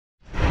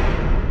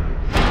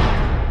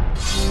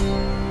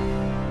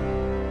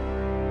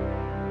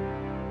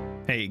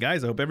Hey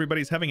guys, I hope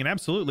everybody's having an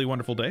absolutely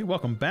wonderful day.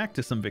 Welcome back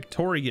to some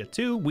Victoria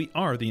 2. We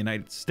are the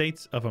United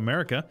States of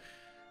America.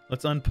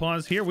 Let's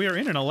unpause here. We are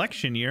in an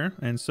election year,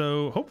 and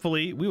so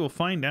hopefully we will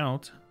find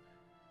out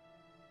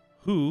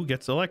who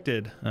gets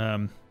elected.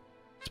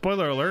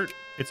 Spoiler alert,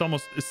 it's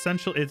almost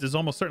essential. It is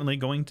almost certainly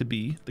going to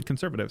be the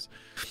Conservatives.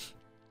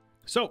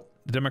 So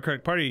the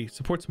Democratic Party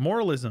supports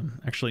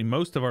moralism. Actually,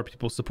 most of our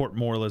people support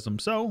moralism,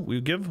 so we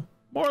give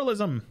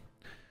moralism.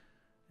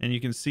 And you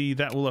can see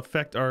that will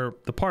affect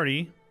the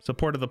party,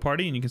 support of the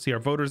party, and you can see our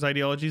voters'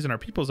 ideologies and our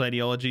people's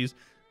ideologies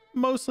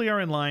mostly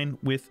are in line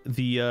with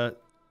the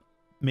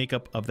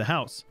makeup of the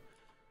House.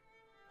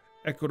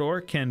 Ecuador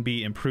can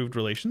be improved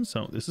relations,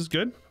 so this is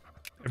good.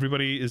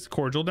 Everybody is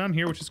cordial down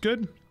here, which is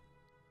good.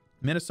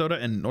 Minnesota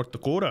and North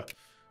Dakota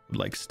would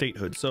like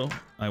statehood, so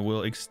I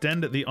will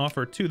extend the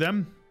offer to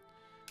them.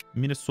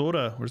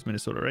 Minnesota, where's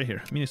Minnesota? Right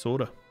here.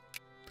 Minnesota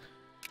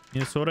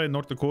and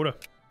North Dakota.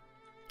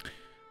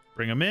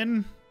 Bring them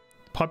in.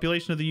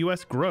 Population of the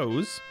U.S.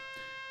 grows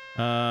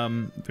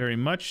very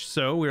much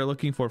so. We are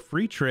looking for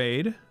free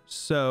trade,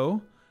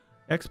 so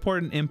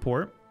export and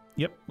import.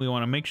 Yep, we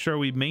want to make sure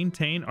we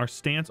maintain our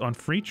stance on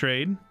free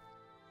trade.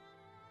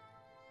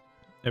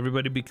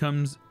 Everybody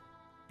becomes,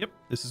 yep,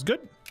 this is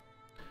good.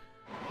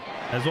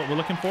 That's what we're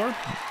looking for.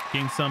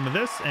 Gain some of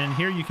this, and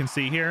here you can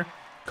see here,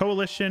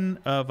 coalition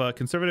of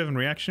conservative and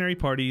reactionary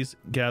parties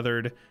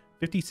gathered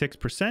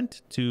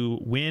 56% to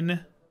win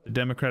the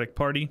Democratic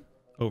Party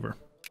over.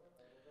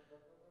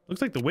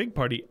 Looks like the Whig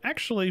Party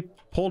actually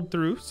pulled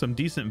through some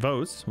decent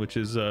votes, which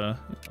is a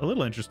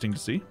little interesting to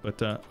see.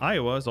 But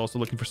Iowa is also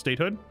looking for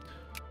statehood.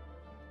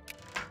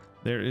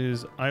 There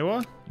is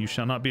Iowa. You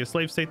shall not be a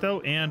slave state, though.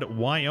 And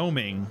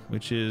Wyoming,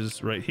 which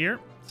is right here.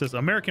 It says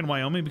American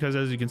Wyoming because,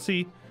 as you can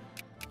see,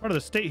 part of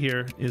the state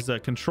here is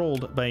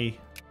controlled by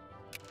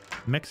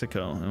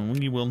Mexico, and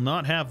we will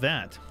not have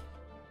that.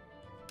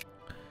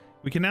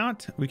 We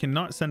cannot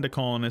send a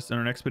colonist on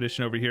an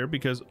expedition over here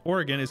because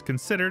Oregon is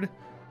considered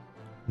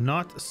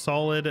not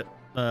solid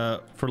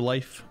for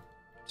life.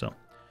 So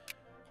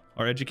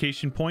our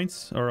education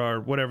points, or our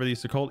whatever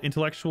these are called,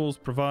 intellectuals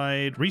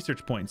provide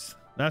research points.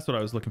 That's what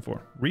I was looking for.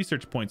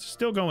 Research points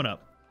still going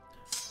up.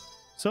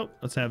 So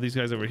let's have these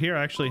guys over here.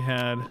 I actually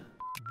had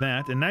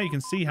that, and now you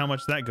can see how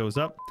much that goes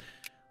up.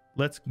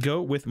 Let's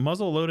go with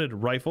muzzle-loaded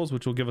rifles,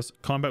 which will give us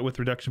combat width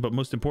reduction, but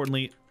most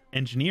importantly,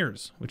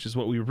 engineers, which is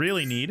what we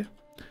really need.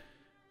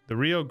 The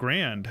Rio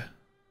Grande.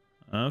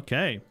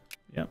 Okay.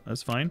 Yeah,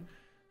 that's fine.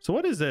 So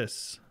what is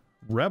this?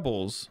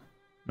 Rebels.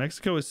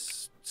 Mexico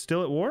is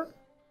still at war?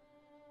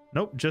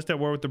 Nope, just at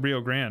war with the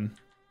Rio Grande.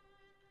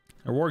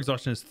 Our war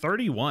exhaustion is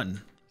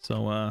 31.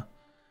 So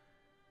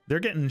they're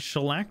getting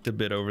shellacked a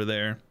bit over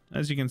there.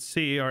 As you can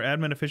see, our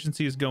admin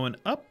efficiency is going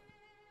up.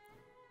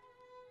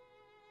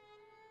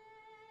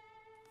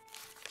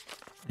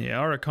 Yeah,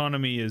 our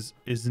economy is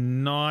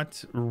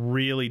not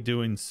really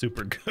doing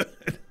super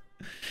good.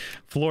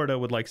 Florida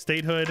would like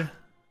statehood.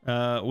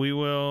 We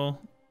will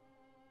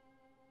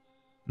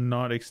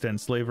not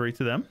extend slavery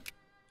to them.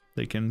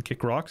 They can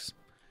kick rocks.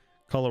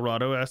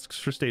 Colorado asks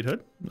for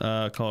statehood.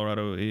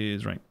 Colorado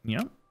is right.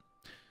 Yeah.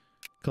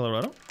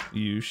 Colorado,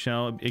 you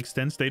shall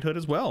extend statehood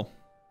as well.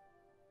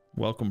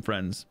 Welcome,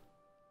 friends.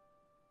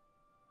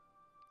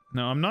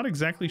 Now, I'm not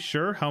exactly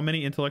sure how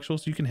many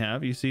intellectuals you can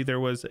have. You see, there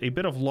was a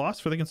bit of loss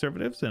for the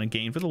Conservatives and a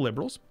gain for the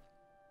Liberals.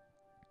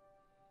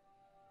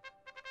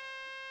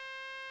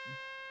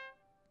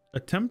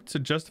 Attempt to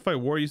justify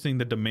war using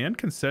the demand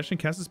concession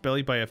casus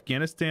belli by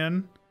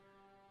Afghanistan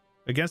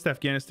against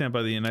Afghanistan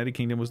by the United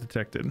Kingdom was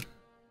detected.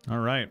 All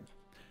right.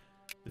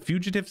 The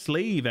Fugitive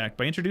Slave Act.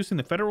 By introducing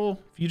the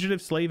Federal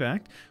Fugitive Slave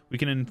Act, we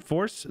can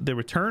enforce the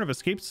return of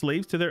escaped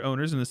slaves to their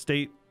owners in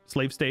the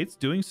slave states.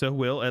 Doing so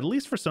will, at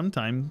least for some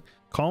time,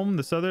 calm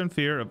the southern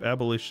fear of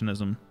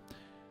abolitionism.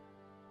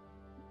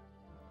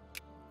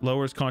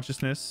 Lowers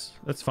consciousness.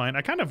 That's fine.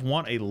 I kind of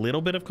want a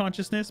little bit of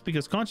consciousness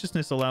because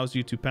consciousness allows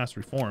you to pass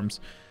reforms,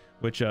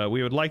 which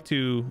we would like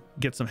to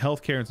get some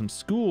healthcare and some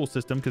school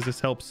system because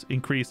this helps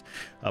increase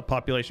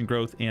population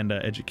growth and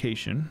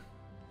education.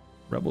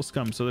 Rebel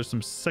scum. So there's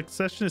some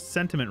secessionist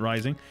sentiment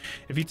rising.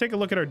 If you take a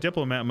look at our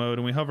diplomat mode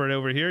and we hover it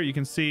over here, you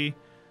can see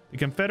the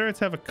Confederates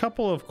have a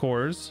couple of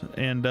cores,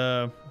 and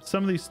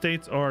some of these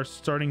states are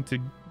starting to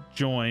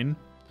join.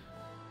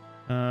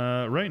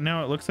 Right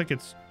now, it looks like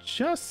it's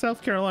just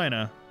South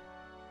Carolina.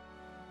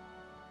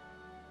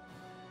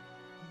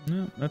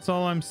 Yeah, that's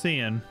all I'm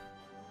seeing.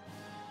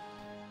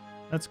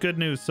 That's good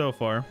news so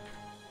far.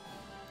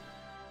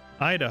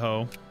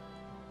 Idaho.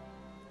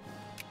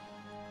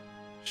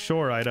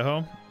 Sure,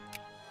 Idaho.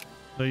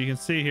 So you can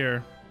see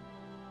here,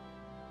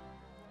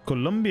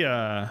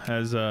 Colombia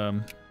has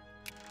some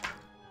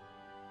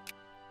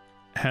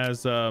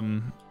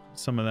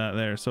of that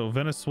there. So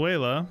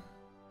Venezuela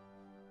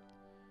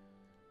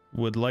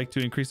would like to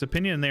increase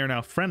opinion. They are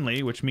now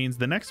friendly, which means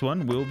the next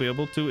one we'll be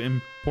able to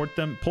import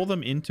them, pull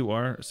them into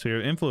our sphere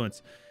of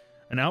influence.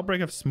 An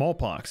outbreak of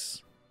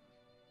smallpox.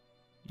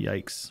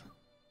 Yikes.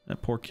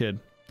 That poor kid.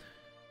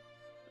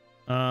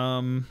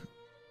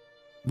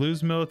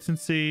 Lose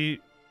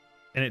militancy,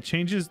 and it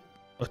changes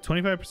A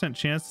 25%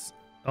 chance.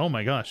 Oh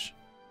my gosh.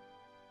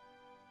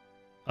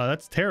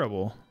 That's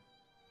terrible.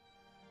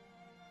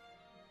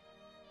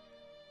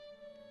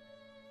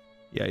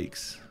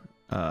 Yikes.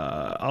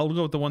 I'll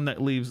go with the one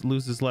that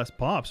loses less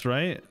pops,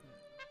 right?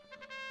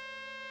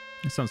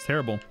 It sounds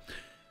terrible.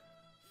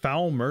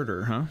 Foul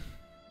murder, huh?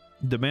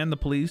 Demand the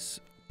police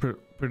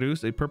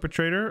produce a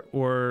perpetrator,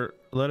 or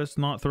let us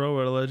not throw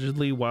it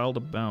allegedly wild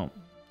about.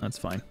 That's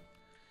fine.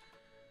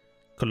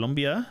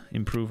 Colombia,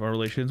 improve our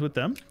relations with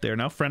them. They are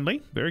now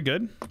friendly. Very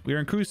good. We are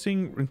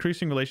increasing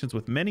relations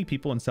with many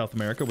people in South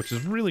America, which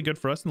is really good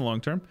for us in the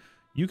long term.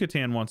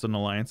 Yucatan wants an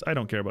alliance. I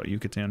don't care about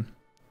Yucatan.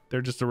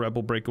 They're just a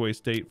rebel breakaway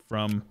state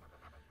from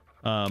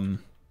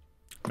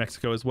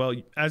Mexico as well.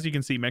 As you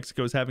can see,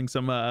 Mexico is having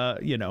some,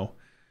 you know,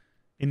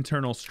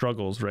 internal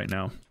struggles right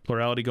now.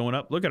 Plurality going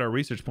up. Look at our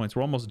research points.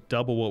 We're almost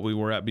double what we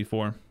were at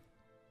before.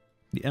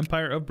 The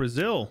Empire of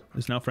Brazil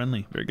is now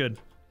friendly. Very good.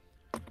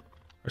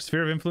 Our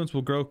sphere of influence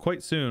will grow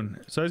quite soon.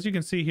 So as you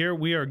can see here,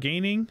 we are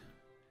gaining,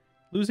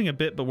 losing a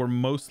bit, but we're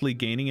mostly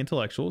gaining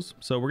intellectuals.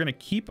 So we're going to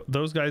keep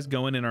those guys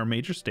going in our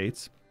major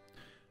states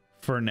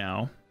for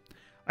now.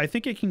 I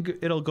think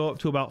it'll go up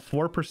to about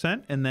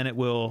 4%, and then it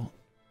will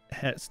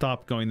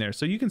stop going there.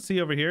 So you can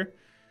see over here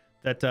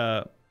that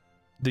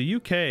the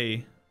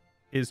UK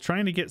is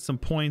trying to get some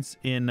points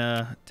in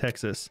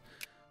Texas.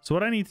 So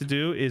what I need to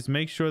do is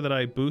make sure that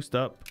I boost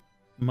up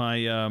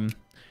my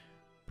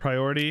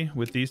priority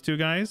with these two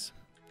guys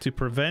to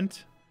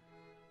prevent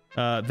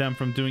them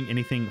from doing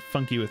anything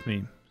funky with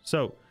me.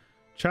 So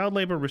child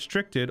labor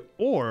restricted,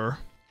 or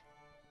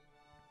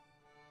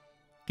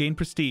gain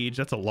prestige.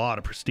 That's a lot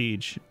of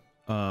prestige.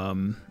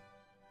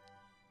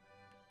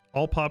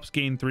 All pops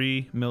gain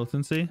 3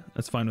 militancy.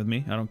 That's fine with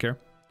me. I don't care.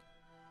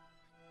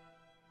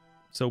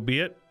 So be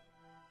it.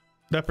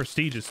 That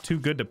prestige is too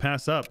good to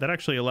pass up. That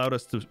actually allowed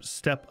us to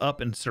step up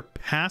and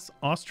surpass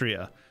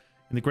Austria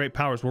in the great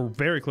powers. We're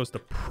very close to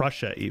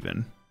Prussia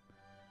even.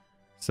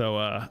 So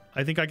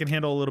I think I can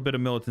handle a little bit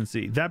of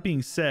militancy. That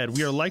being said,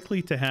 we are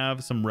likely to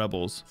have some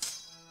rebels.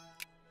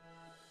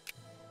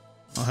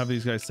 I'll have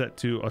these guys set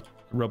to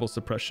rebel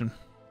suppression.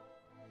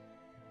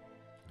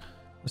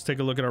 Let's take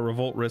a look at our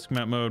revolt risk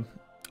map mode.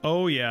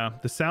 Oh yeah,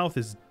 the South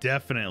is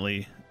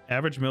definitely,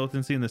 average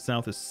militancy in the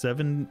South is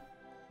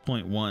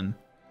 7.1.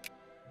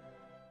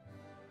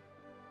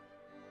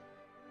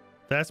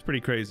 That's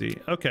pretty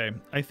crazy. Okay,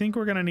 I think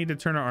we're gonna need to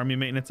turn our army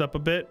maintenance up a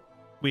bit.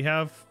 We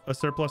have a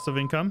surplus of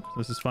income.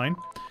 This is fine.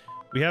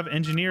 We have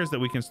engineers that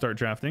we can start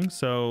drafting.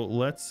 So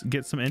let's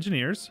get some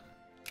engineers.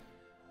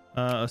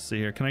 Let's see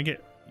here. Can I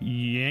get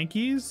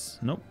Yankees?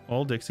 Nope.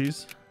 All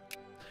Dixies.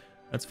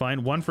 That's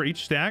fine. 1 for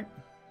each stack.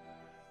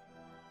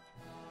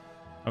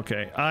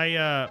 Okay.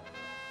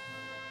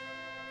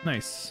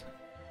 Nice.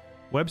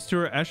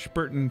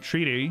 Webster-Ashburton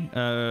Treaty.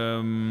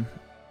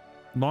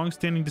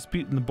 Long-standing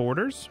dispute in the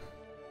borders.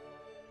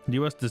 The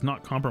U.S. does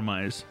not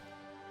compromise.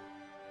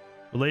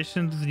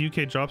 Relations with the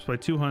UK drops by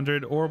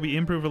 200, or we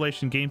improve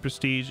relation, gain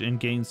prestige, and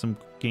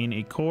gain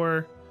a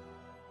core.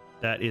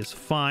 That is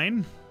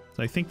fine.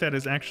 So I think that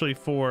is actually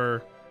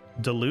for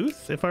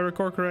Duluth, if I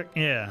recall correct.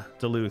 Yeah,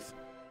 Duluth.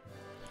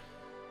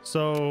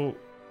 So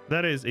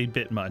that is a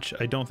bit much.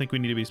 I don't think we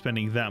need to be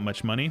spending that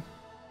much money.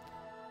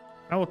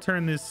 I will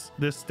turn this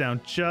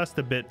down just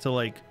a bit to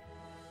like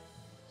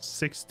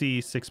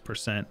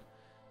 66%.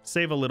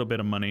 Save a little bit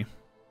of money.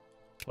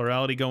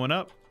 Plurality going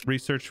up.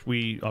 Research,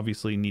 we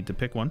obviously need to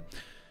pick one.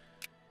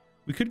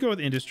 We could go with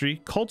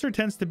industry. Culture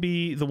tends to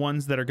be the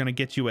ones that are going to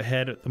get you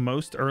ahead the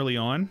most early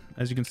on.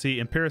 As you can see,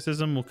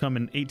 empiricism will come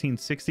in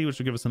 1860, which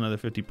will give us another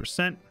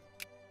 50%.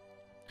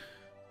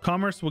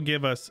 Commerce will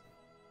give us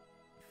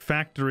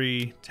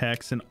factory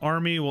techs, and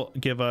army will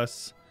give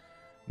us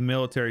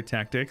military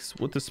tactics.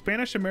 With the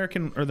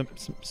Spanish-American or the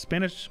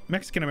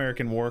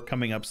Spanish-Mexican-American War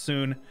coming up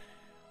soon,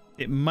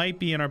 it might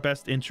be in our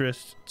best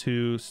interest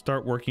to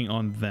start working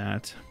on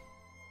that.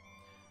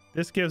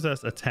 This gives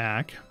us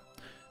attack.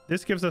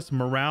 This gives us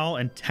morale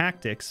and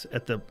tactics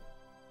at the...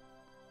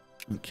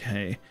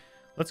 Okay.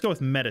 Let's go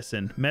with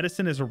medicine.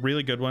 Medicine is a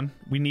really good one.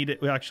 We need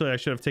it. Actually, I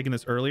should have taken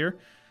this earlier.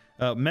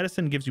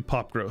 Medicine gives you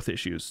pop growth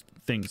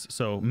things.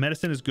 So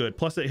medicine is good.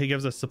 Plus, it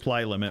gives us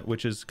supply limit,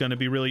 which is going to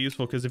be really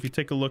useful because if you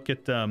take a look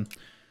at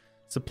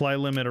supply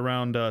limit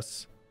around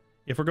us,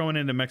 if we're going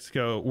into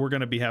Mexico, we're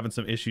going to be having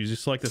some issues.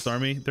 Just like this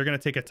army, they're going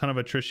to take a ton of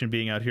attrition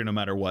being out here no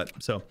matter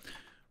what. So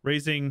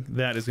raising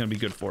that is going to be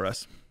good for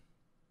us.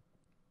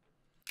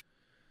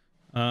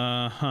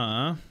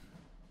 The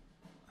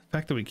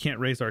fact that we can't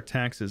raise our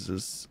taxes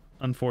is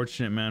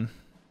unfortunate, man.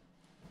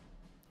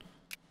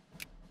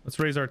 Let's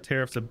raise our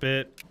tariffs a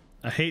bit.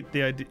 I hate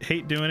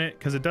doing it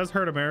because it does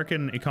hurt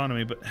American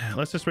economy, but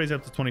let's just raise it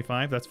up to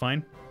 25. That's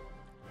fine.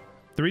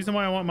 The reason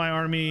why I want my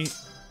army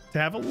to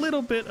have a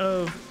little bit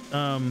of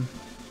I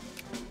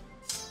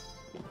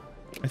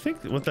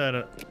think what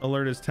that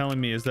alert is telling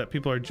me is that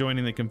people are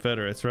joining the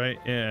Confederates, right?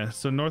 Yeah.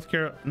 So North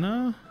Carolina,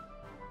 no.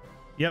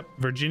 Yep,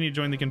 Virginia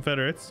joined the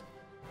Confederates.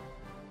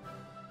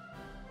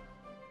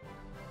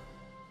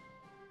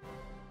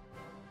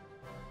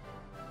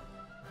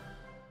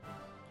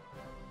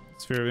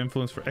 Sphere of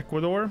influence for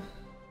Ecuador.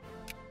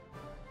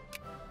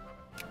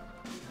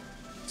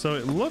 So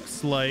it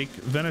looks like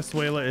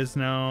Venezuela is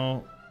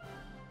now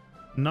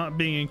not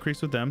being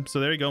increased with them. So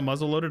there you go.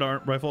 Muzzle loaded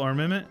rifle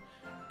armament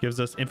gives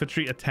us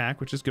infantry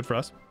attack, which is good for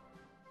us.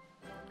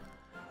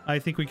 I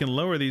think we can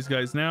lower these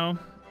guys now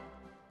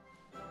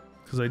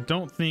because I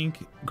don't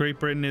think Great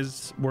Britain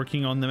is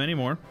working on them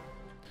anymore.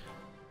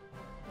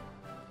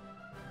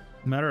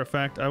 Matter of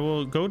fact, I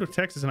will go to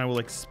Texas and I will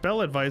expel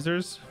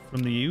advisors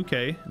from the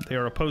UK. They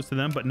are opposed to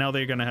them, but now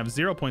they're going to have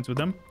 0 points with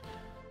them,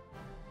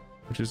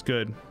 which is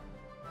good.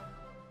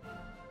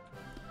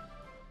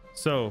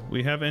 So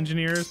we have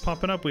engineers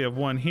popping up. We have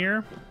one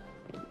here.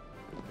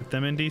 Get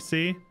them in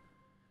DC.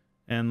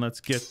 And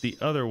let's get the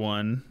other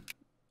one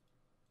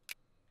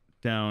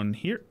down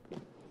here.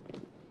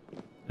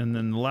 And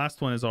then the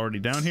last one is already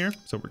down here.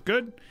 So we're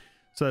good.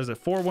 So there's a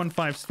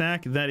 415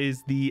 stack. That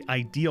is the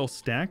ideal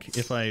stack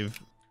if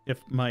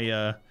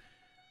my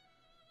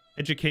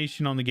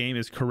education on the game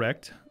is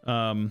correct.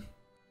 And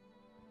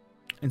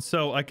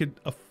so I could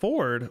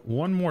afford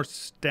one more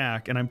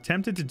stack, and I'm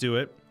tempted to do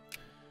it.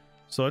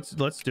 So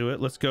let's do it.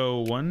 Let's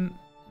go let's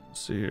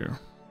see here.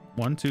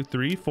 1, 2,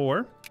 3,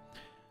 4.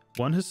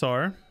 1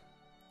 Hussar.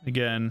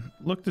 Again,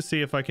 look to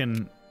see if I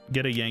can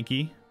get a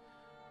Yankee.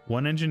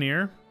 1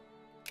 engineer.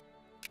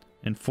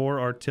 And 4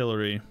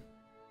 artillery.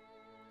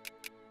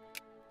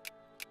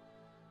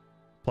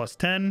 Plus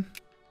 10.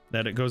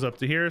 That it goes up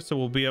to here. So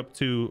we'll be up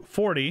to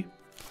 40.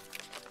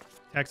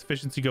 Tax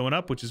efficiency going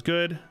up, which is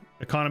good.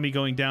 Economy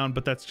going down,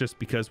 but that's just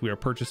because we are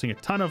purchasing a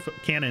ton of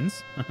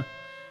cannons.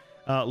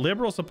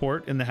 Liberal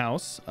support in the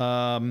House.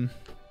 I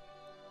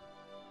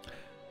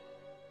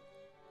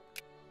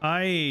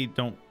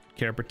don't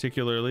care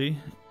particularly.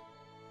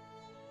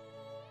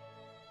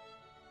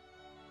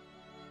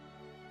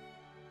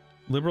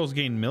 Liberals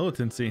gain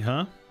militancy,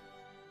 huh?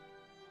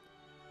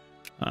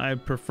 I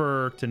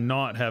prefer to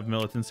not have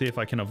militancy if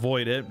I can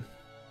avoid it.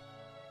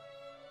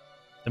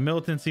 The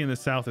militancy in the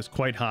South is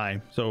quite high,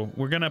 so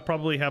we're gonna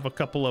probably have a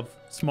couple of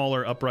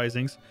smaller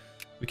uprisings.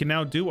 We can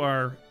now do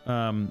our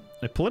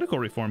a political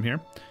reform here.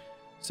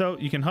 So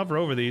you can hover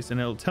over these and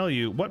it'll tell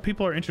you what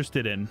people are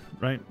interested in,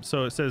 right?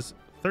 So it says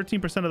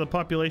 13% of the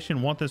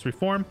population want this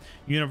reform,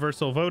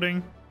 universal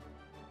voting.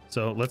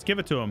 So let's give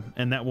it to them,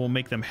 and that will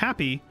make them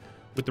happy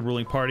with the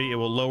ruling party. It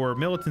will lower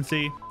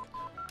militancy.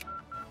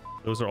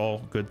 Those are all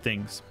good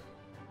things.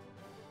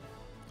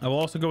 I will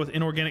also go with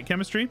inorganic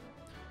chemistry,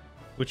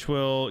 which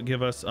will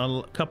give us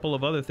a couple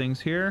of other things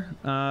here.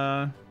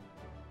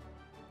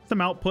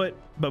 Some output,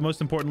 but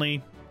most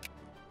importantly,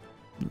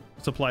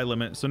 supply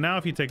limit. So now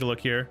if you take a look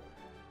here,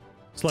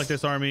 select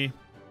this army.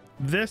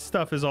 This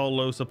stuff is all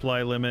low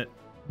supply limit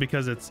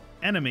because it's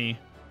enemy.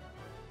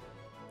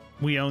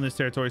 We own this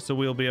territory, so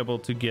we'll be able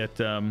to get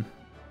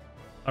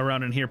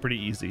around in here pretty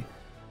easy.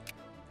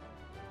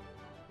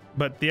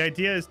 But the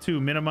idea is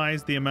to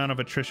minimize the amount of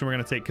attrition we're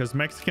going to take, because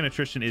Mexican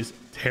attrition is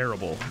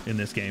terrible in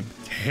this game.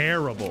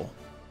 Terrible.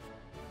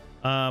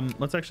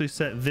 Let's actually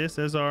set this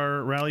as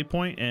our rally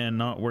point and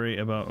not worry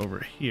about over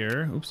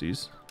here.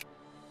 Oopsies.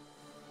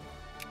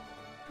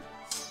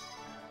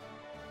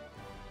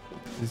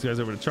 These guys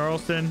over to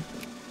Charleston.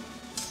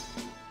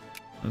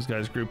 Those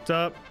guys grouped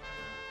up.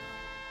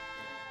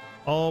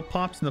 All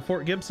pops in the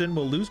Fort Gibson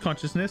will lose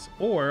consciousness,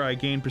 or I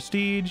gain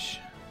prestige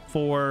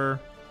for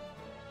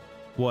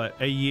what,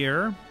 a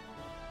year?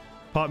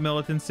 Pop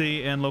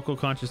militancy and local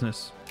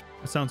consciousness.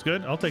 That sounds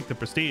good. I'll take the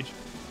prestige.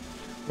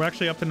 We're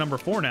actually up to number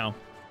 4 now.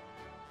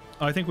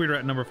 Oh, I think we were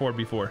at number 4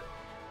 before.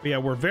 But yeah,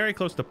 we're very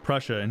close to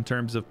Prussia in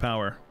terms of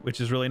power, which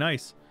is really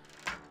nice.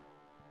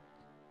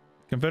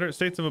 Confederate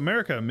States of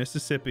America,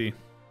 Mississippi.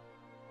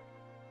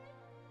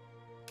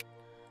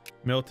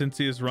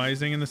 Militancy is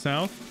rising in the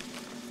South.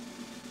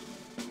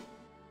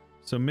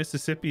 So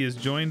Mississippi has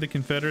joined the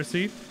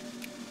Confederacy.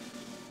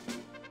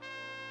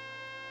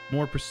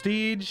 More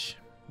prestige.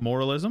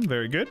 Moralism,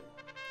 very good.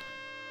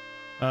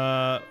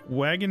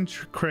 Wagon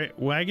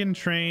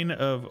train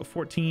of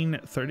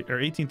 1430 or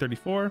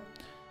 1834.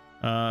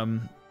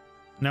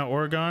 Now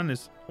Oregon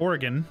is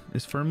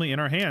firmly in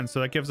our hands, so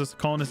that gives us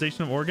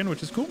colonization of Oregon,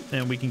 which is cool,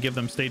 and we can give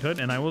them statehood,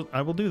 and I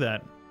will do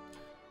that.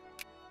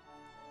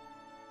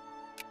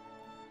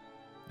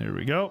 There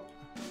we go.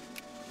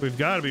 We've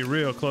got to be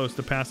real close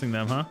to passing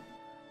them, huh?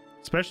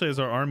 Especially as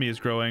our army is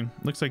growing.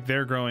 Looks like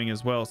they're growing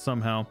as well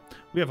somehow.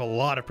 We have a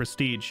lot of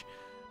prestige.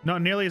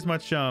 Not nearly as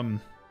much what's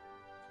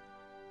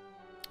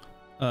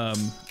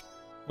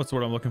the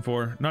word I'm looking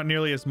for? Not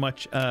nearly as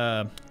much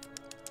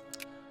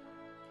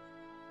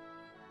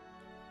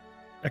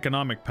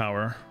economic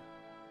power.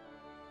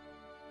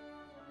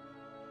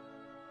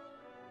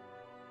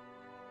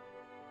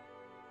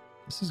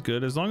 This is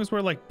good. As long as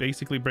we're like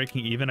basically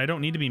breaking even, I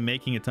don't need to be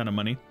making a ton of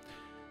money.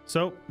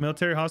 So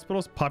military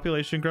hospitals,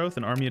 population growth,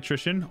 and army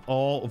attrition,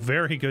 all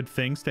very good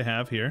things to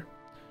have here.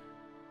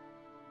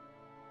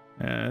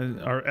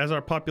 As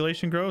our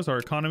population grows, our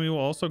economy will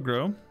also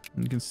grow.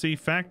 You can see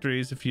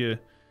factories. If you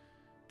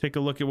take a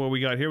look at what we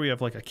got here, we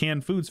have like a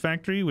canned foods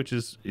factory, which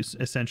is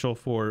essential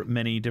for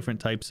many different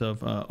types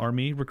of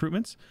army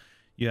recruitments.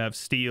 You have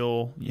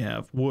steel, you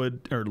have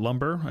wood or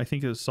lumber, I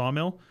think it's a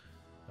sawmill,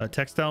 a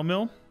textile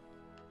mill.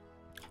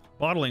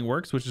 Bottling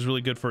works, which is really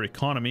good for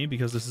economy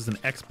because this is an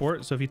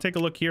export. So if you take a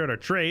look here at our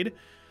trade,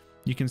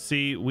 you can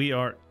see we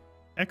are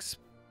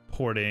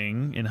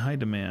exporting in high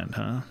demand,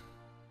 huh?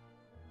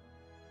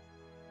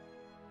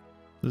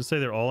 Does it say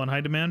they're all in high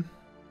demand?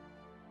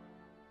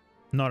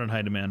 Not in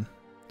high demand.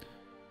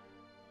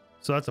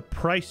 So that's a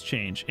price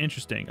change.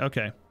 Interesting.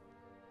 Okay.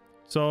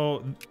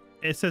 So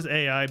it says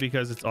AI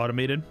because it's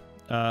automated.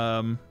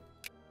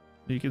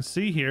 You can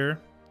see here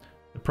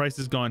the price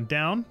has gone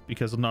down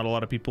because not a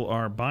lot of people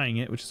are buying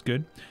it, which is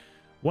good.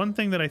 One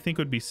thing that I think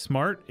would be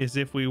smart is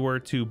if we were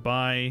to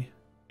buy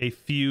a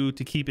few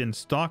to keep in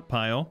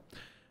stockpile.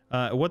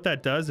 What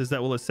that does is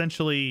that will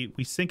essentially,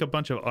 we sink a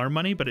bunch of our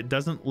money, but it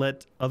doesn't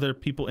let other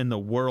people in the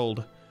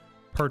world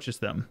purchase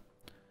them.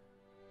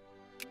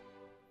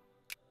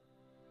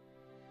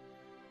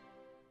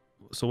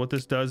 So what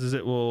this does is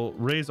it will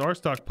raise our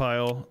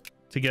stockpile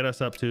to get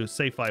us up to,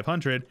 say,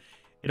 500.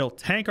 It'll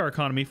tank our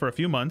economy for a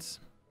few months.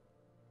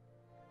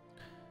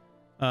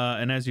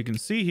 And as you can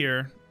see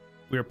here,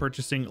 we are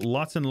purchasing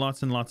lots and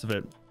lots and lots of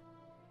it.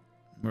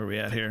 Where are we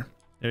at here?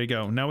 There you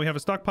go. Now we have a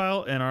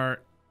stockpile and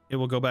it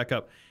will go back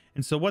up.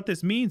 And so what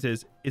this means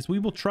is we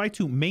will try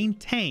to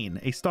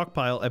maintain a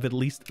stockpile of at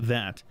least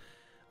that.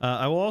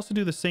 I will also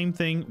do the same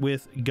thing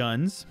with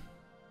guns,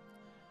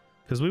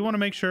 because we want to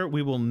make sure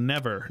we will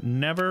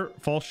never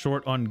fall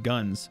short on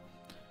guns.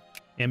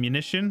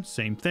 Ammunition,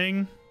 same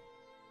thing.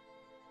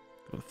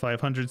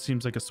 500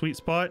 seems like a sweet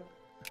spot.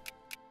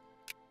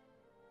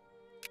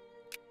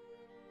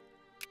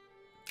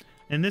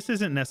 And this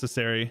isn't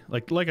necessary.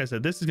 Like I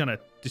said, this is going to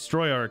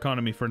destroy our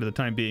economy for the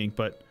time being,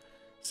 but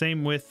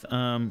same with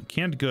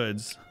canned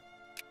goods.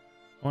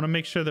 I want to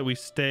make sure that we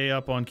stay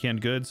up on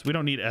canned goods. We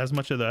don't need as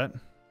much of that.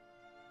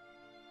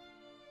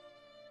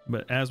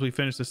 But as we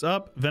finish this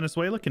up,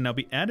 Venezuela can now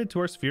be added to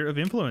our sphere of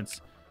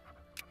influence.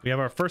 We have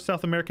our first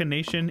South American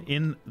nation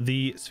in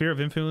the sphere of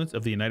influence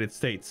of the United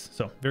States.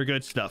 So, very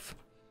good stuff.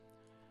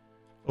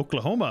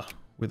 Oklahoma,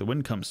 where the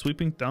wind comes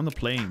sweeping down the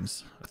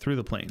plains. Through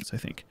the plains, I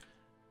think.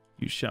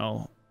 You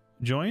shall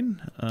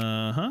join.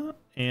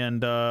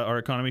 And our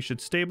economy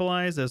should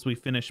stabilize as we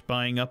finish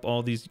buying up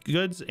all these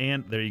goods.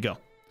 And there you go.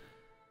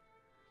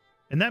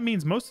 And that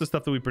means most of the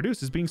stuff that we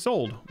produce is being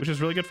sold, which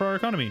is really good for our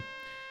economy.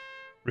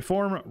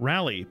 Reform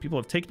rally. People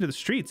have taken to the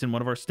streets in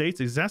one of our states,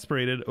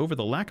 exasperated over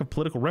the lack of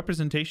political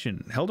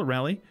representation. Held a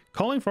rally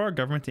calling for our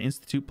government to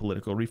institute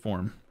political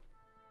reform.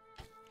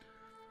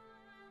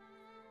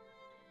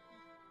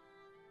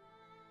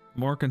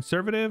 More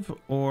conservative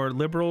or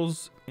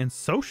liberals and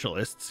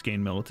socialists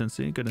gain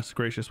militancy. Goodness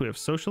gracious, we have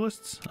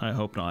socialists? I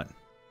hope not.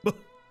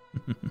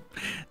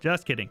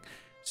 Just kidding.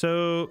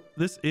 So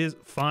this is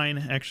fine,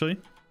 actually.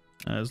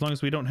 As long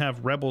as we don't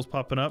have rebels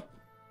popping up.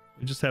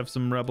 We just have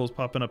some rebels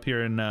popping up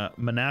here in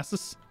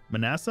Manassas.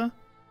 Manassas?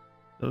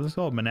 What is this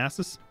called?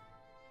 Manassas?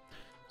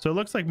 So it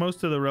looks like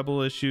most of the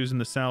rebel issues in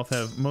the south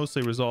have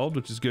mostly resolved,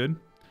 which is good.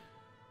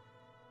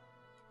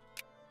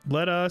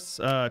 Let us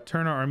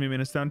turn our army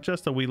minutes down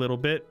just a wee little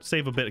bit.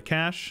 Save a bit of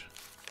cash.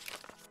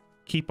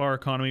 Keep our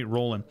economy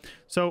rolling.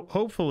 So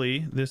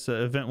hopefully this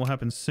event will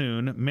happen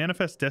soon.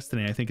 Manifest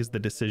Destiny, I think, is the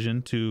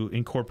decision to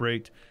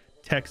incorporate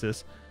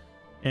Texas.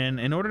 And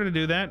in order to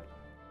do that,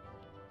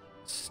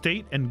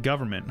 state and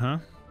government, huh?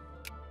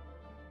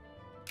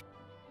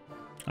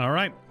 All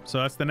right, so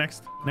that's the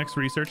next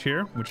research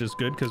here, which is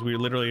good because we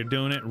literally are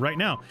doing it right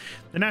now.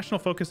 The national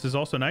focus is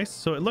also nice.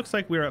 So it looks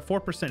like we're at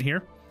 4%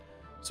 here.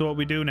 So what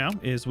we do now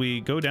is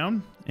we go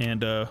down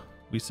and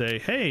we say,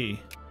 hey,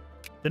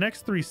 the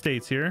next 3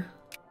 states here,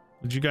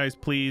 would you guys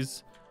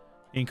please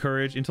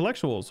encourage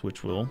intellectuals,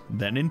 which will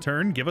then in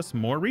turn give us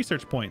more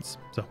research points.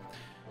 So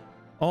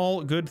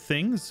all good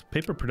things.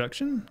 Paper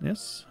production,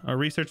 yes. Our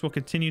research will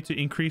continue to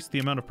increase the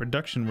amount of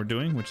production we're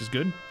doing, which is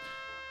good.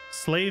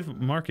 Slave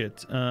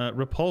market,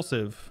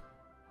 repulsive.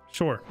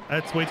 Sure,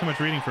 that's way too much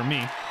reading for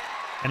me.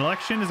 An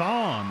election is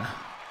on.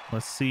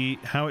 Let's see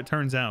how it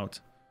turns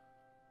out.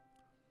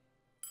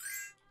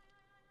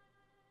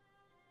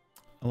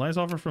 Alliance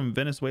offer from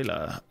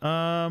Venezuela.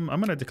 I'm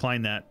going to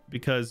decline that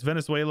because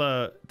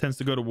Venezuela tends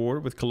to go to war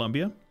with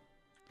Colombia.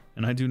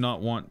 And I do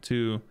not want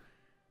to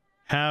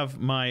have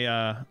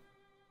my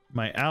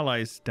my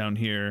allies down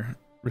here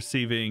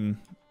receiving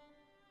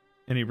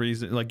any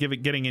reason, like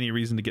getting any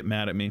reason to get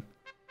mad at me.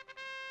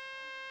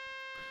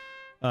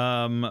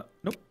 Nope.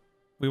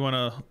 We want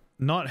to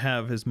not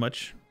have as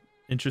much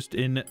interest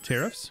in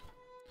tariffs.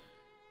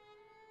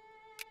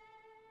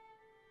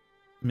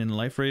 Min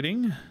life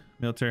rating,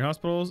 military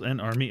hospitals,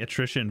 and army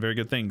attrition. Very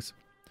good things.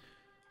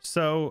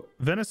 So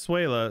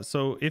Venezuela,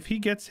 so if he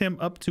gets him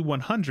up to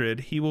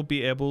 100, he will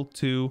be able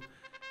to...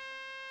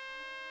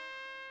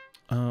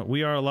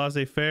 we are a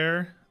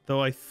laissez-faire,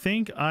 though I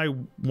think I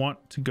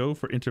want to go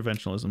for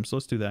interventionalism. So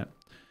let's do that.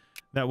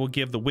 That will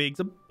give the Whigs,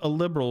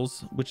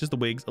 liberals, which is the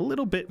Whigs, a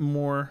little bit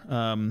more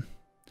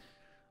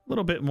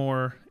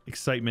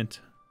excitement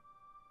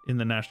in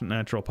the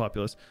natural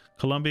populace.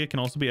 Colombia can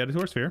also be added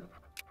to our sphere.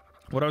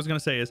 what I was going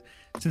to say is,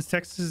 since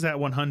Texas is at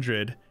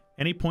 100,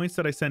 any points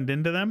that I send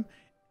into them,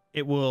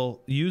 it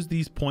will use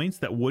these points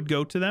that would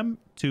go to them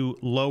to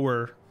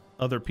lower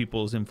other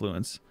people's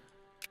influence.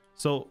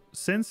 So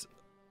since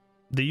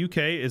the UK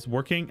is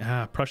working,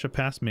 Prussia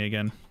passed me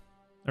again,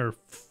 or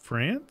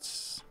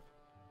France,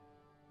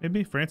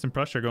 maybe France and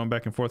Prussia are going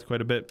back and forth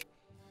quite a bit.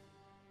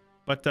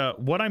 But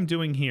what I'm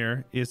doing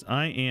here is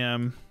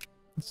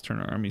let's turn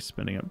our army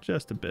spending up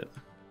just a bit.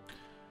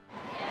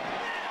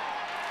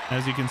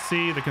 As you can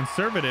see, the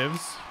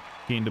Conservatives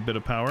gained a bit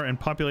of power and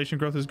population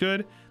growth is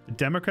good. The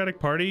Democratic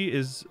Party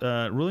is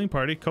ruling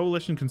party.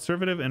 Coalition,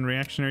 conservative, and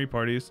reactionary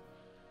parties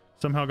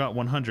somehow got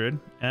 100.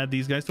 Add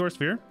these guys to our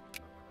sphere.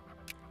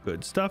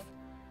 Good stuff.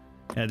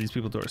 Add these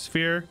people to our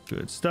sphere.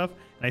 Good stuff.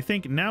 And I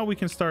think now we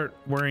can start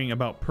worrying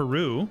about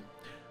Peru.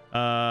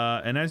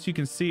 And as you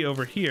can see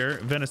over here,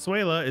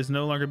 Venezuela is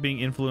no longer being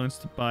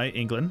influenced by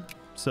England,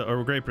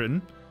 or Great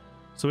Britain.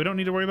 So we don't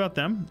need to worry about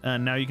them.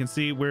 And now you can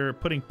see we're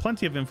putting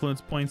plenty of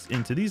influence points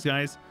into these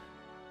guys.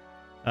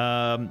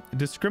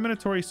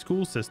 Discriminatory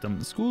school system.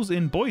 The schools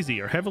in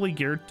Boise are heavily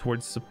geared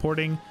towards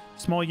supporting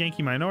small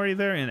Yankee minority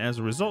there, and as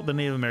a result, the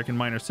Native American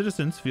minor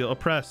citizens feel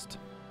oppressed.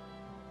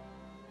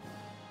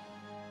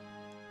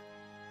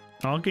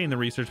 I'll gain the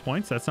research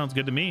points. That sounds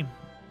good to me.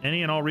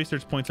 Any and all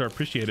research points are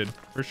appreciated,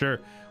 for sure.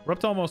 We're up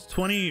to almost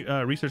 20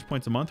 research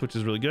points a month, which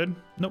is really good.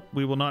 Nope,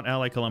 we will not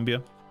ally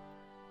Colombia.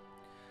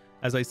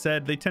 As I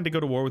said, they tend to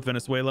go to war with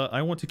Venezuela.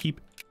 I want to keep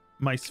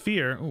my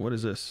sphere. Oh, what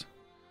is this?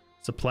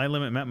 Supply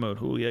limit map mode.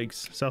 Oh,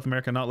 yikes. South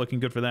America not looking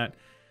good for that.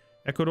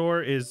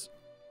 Ecuador is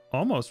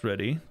almost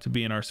ready to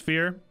be in our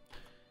sphere.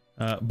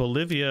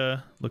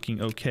 Bolivia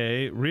looking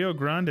okay. Rio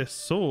Grande do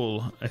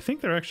Sul, I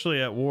think they're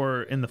actually at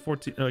war in the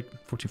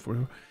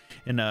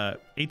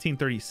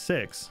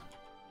 1836.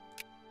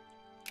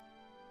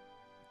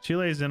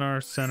 Chile is in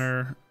our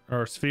center,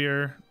 our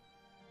sphere.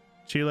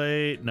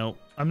 Chile, no.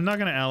 I'm not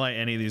going to ally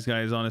any of these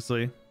guys,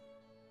 honestly.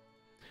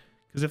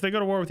 Because if they go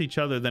to war with each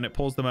other, then it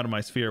pulls them out of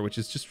my sphere, which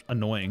is just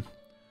annoying.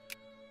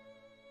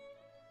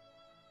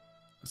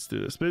 Let's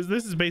do this.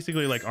 This is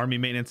basically like army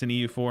maintenance in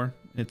EU4.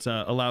 It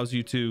allows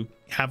you to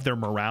have their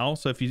morale.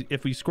 So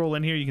if we scroll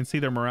in here, you can see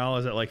their morale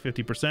is at like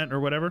 50% or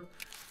whatever.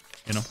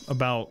 You know,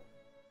 about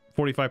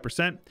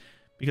 45%,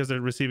 because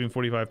they're receiving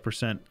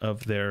 45%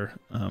 of their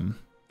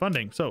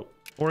funding. So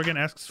Oregon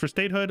asks for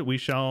statehood. We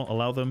shall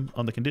allow them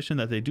on the condition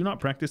that they do not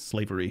practice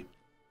slavery.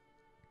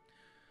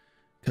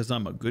 Because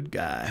I'm a good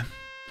guy.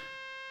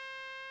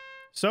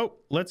 So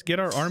let's get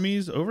our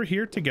armies over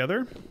here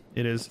together.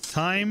 It is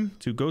time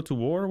to go to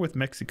war with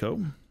Mexico.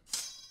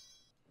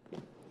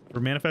 For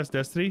Manifest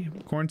Destiny,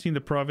 quarantine the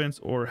province,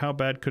 or how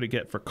bad could it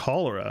get for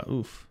cholera?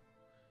 Oof.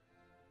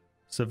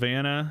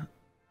 Savannah.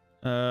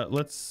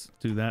 Let's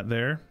do that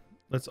there.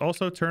 Let's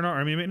also turn our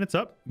army maintenance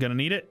up. Gonna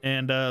need it.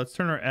 And let's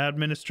turn our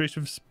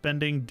administrative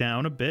spending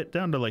down a bit,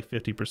 down to like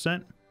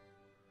 50%.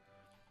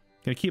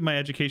 Gonna keep my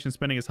education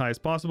spending as high as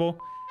possible.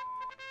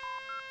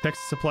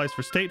 Texas supplies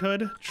for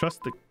statehood.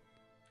 Trust the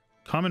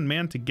common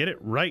man to get it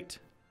right.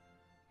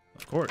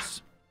 Of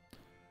course.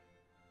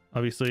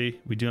 Obviously,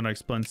 we do not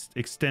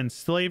extend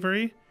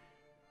slavery.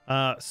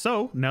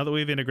 So, now that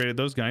we've integrated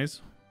those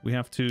guys, we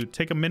have to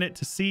take a minute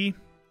to see.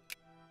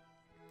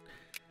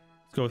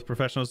 Let's go with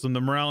professionalism. The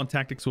morale and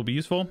tactics will be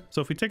useful.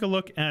 So if we take a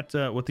look at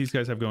what these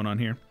guys have going on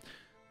here.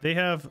 They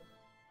have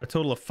a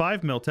total of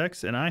 5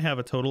 Miltex, and I have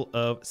a total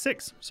of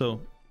 6.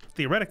 So,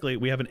 theoretically,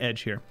 we have an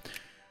edge here.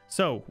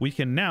 So, we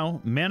can now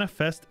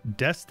manifest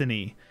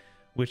destiny,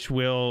 which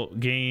will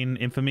gain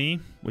infamy,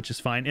 which is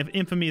fine. If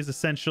infamy is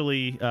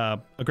essentially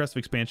aggressive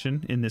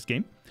expansion in this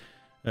game.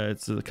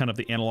 It's kind of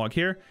the analog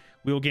here.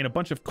 We will gain a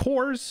bunch of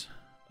cores,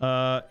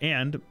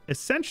 and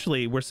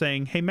essentially we're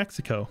saying, hey,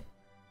 Mexico,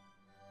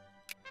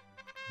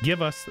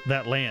 give us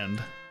that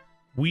land.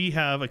 We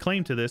have a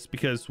claim to this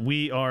because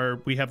we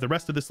have the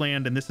rest of this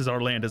land, and this is our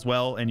land as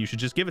well, and you should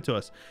just give it to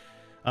us.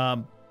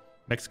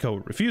 Mexico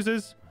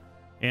refuses,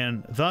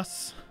 and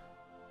thus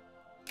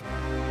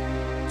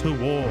to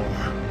war.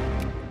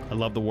 I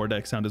love the war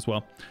deck sound as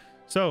well.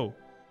 So,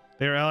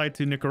 they are allied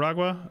to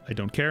Nicaragua. I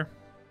don't care.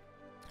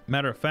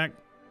 Matter of fact,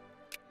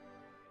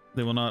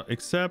 they will not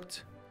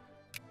accept.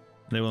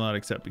 They will not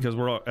accept because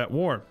we're at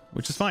war,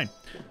 which is fine.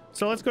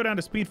 So let's go down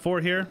to speed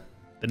 4 here.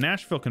 The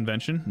Nashville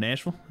Convention.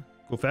 Nashville.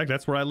 Cool fact,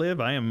 that's where I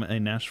live. I am a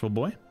Nashville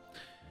boy.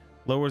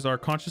 Lowers our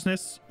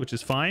consciousness, which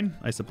is fine,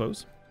 I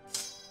suppose.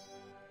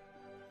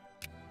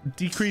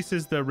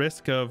 Decreases the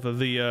risk of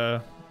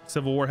the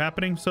Civil War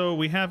happening. So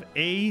we have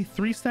a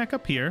 3 stack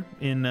up here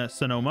in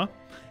Sonoma,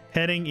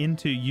 heading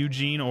into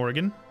Eugene,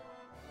 Oregon.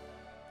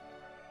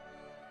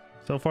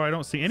 So far, I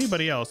don't see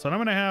anybody else. And I'm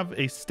going to have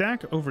a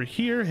stack over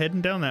here,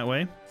 heading down that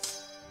way.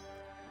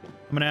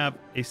 I'm going to have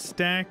a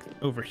stack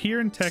over here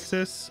in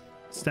Texas,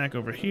 stack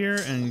over here,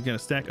 and you're going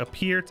to stack up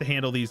here to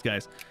handle these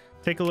guys.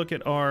 Take a look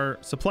at our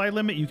supply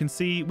limit. You can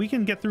see we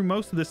can get through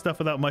most of this stuff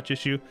without much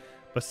issue.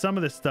 But some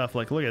of this stuff,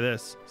 like look at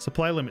this.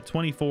 Supply limit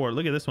 24.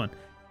 Look at this one.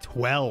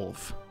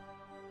 12.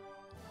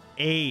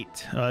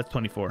 8. That's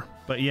 24.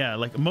 But yeah,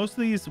 like most of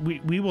these,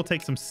 we will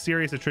take some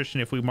serious attrition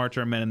if we march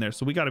our men in there.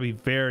 So we got to be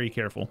very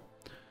careful.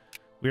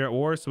 We are at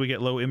war, so we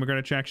get low immigrant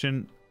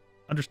attraction.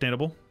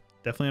 Understandable.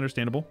 Definitely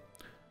understandable.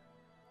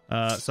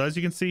 So as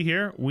you can see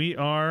here, we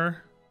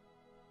are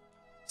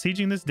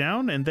sieging this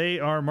down, and they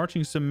are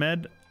marching some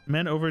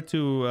men over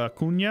to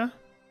Cunha.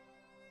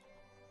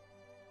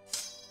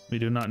 We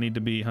do not need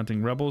to be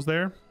hunting rebels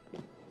there.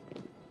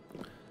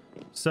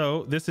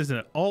 So this is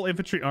an all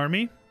infantry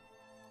army.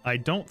 I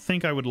don't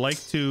think I would like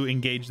to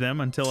engage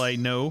them until I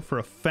know for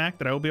a fact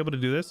that I will be able to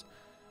do this.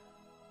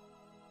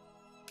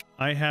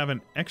 I have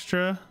an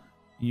extra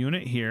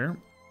unit here.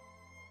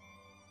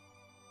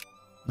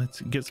 Let's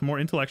get some more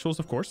intellectuals,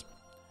 of course.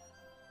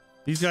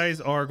 These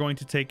guys are going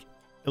to take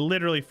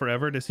literally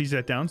forever to siege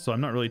that down, so I'm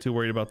not really too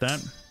worried about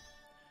that.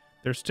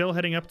 They're still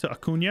heading up to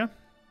Acuna,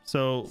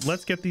 so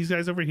let's get these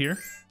guys over here.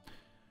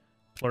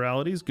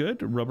 Plurality is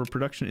good. Rubber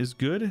production is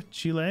good.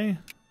 Chile,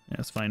 yeah,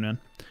 that's fine, man.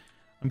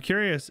 I'm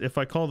curious if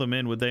I call them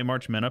in, would they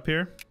march men up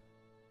here?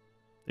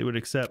 They would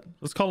accept.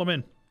 Let's call them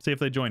in, see if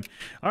they join.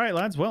 All right,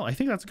 lads. Well, I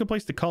think that's a good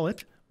place to call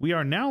it. We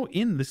are now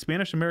in the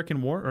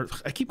Spanish-American War, or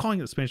I keep calling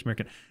it the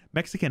Spanish-American,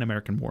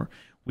 Mexican-American War.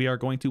 We are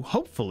going to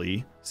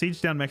hopefully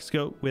siege down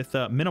Mexico with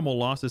minimal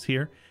losses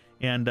here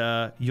and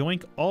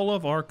yoink all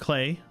of our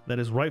clay that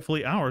is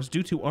rightfully ours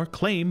due to our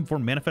claim for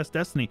Manifest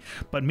Destiny.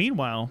 But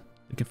meanwhile,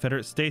 the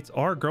Confederate States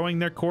are growing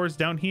their cores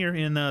down here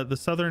in the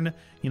southern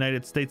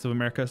United States of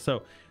America.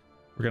 So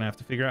we're going to have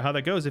to figure out how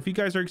that goes. If you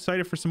guys are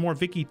excited for some more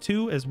Vicky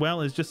 2, as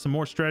well as just some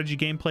more strategy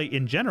gameplay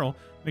in general,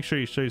 make sure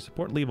you show your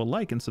support, leave a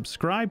like, and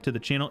subscribe to the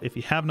channel if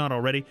you have not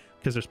already,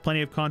 because there's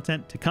plenty of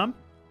content to come.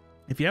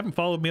 If you haven't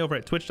followed me over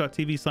at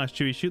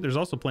twitch.tv/Chewyshoot, there's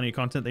also plenty of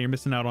content that you're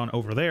missing out on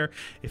over there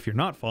if you're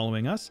not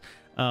following us.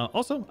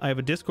 Also, I have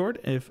a Discord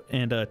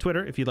and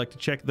Twitter if you'd like to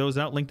check those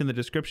out, linked in the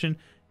description.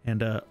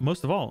 And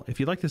most of all, if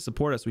you'd like to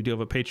support us, we do have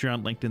a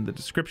Patreon linked in the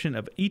description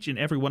of each and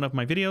every one of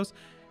my videos.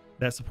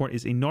 That support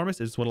is enormous.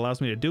 It's what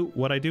allows me to do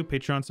what I do.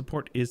 Patreon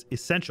support is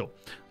essential.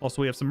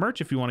 Also, we have some merch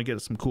if you want to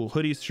get some cool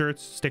hoodies,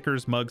 shirts,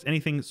 stickers, mugs,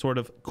 anything sort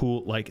of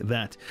cool like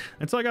that.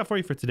 That's all I got for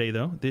you for today,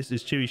 though. This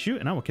is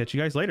Chewyshoot, and I will catch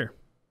you guys later.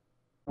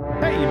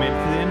 Hey, you made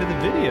it to the end of the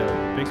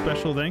video. Big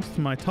special thanks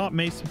to my top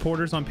Mace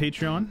supporters on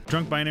Patreon: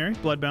 Drunk Binary,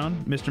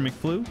 Bloodbound, Mr.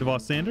 McFlu,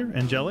 Devos Sander,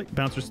 Angelic,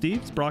 Bouncer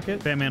Steve,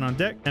 Sprocket, Batman on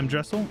Deck, M.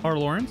 Dressel, R.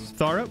 Lawrence,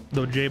 Tharup,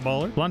 The J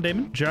Baller, Blonde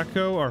Damon,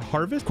 Jacko or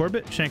Harvest,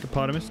 Corbett,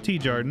 Shankopotamus, T.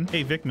 Jarden,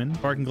 A. Vickman,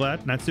 Barking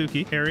Glad,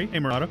 Natsuki, Harry, A.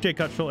 Murata, J.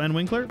 Cuttrell and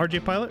Winkler,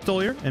 RJ Pilot,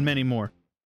 Stolier, and many more.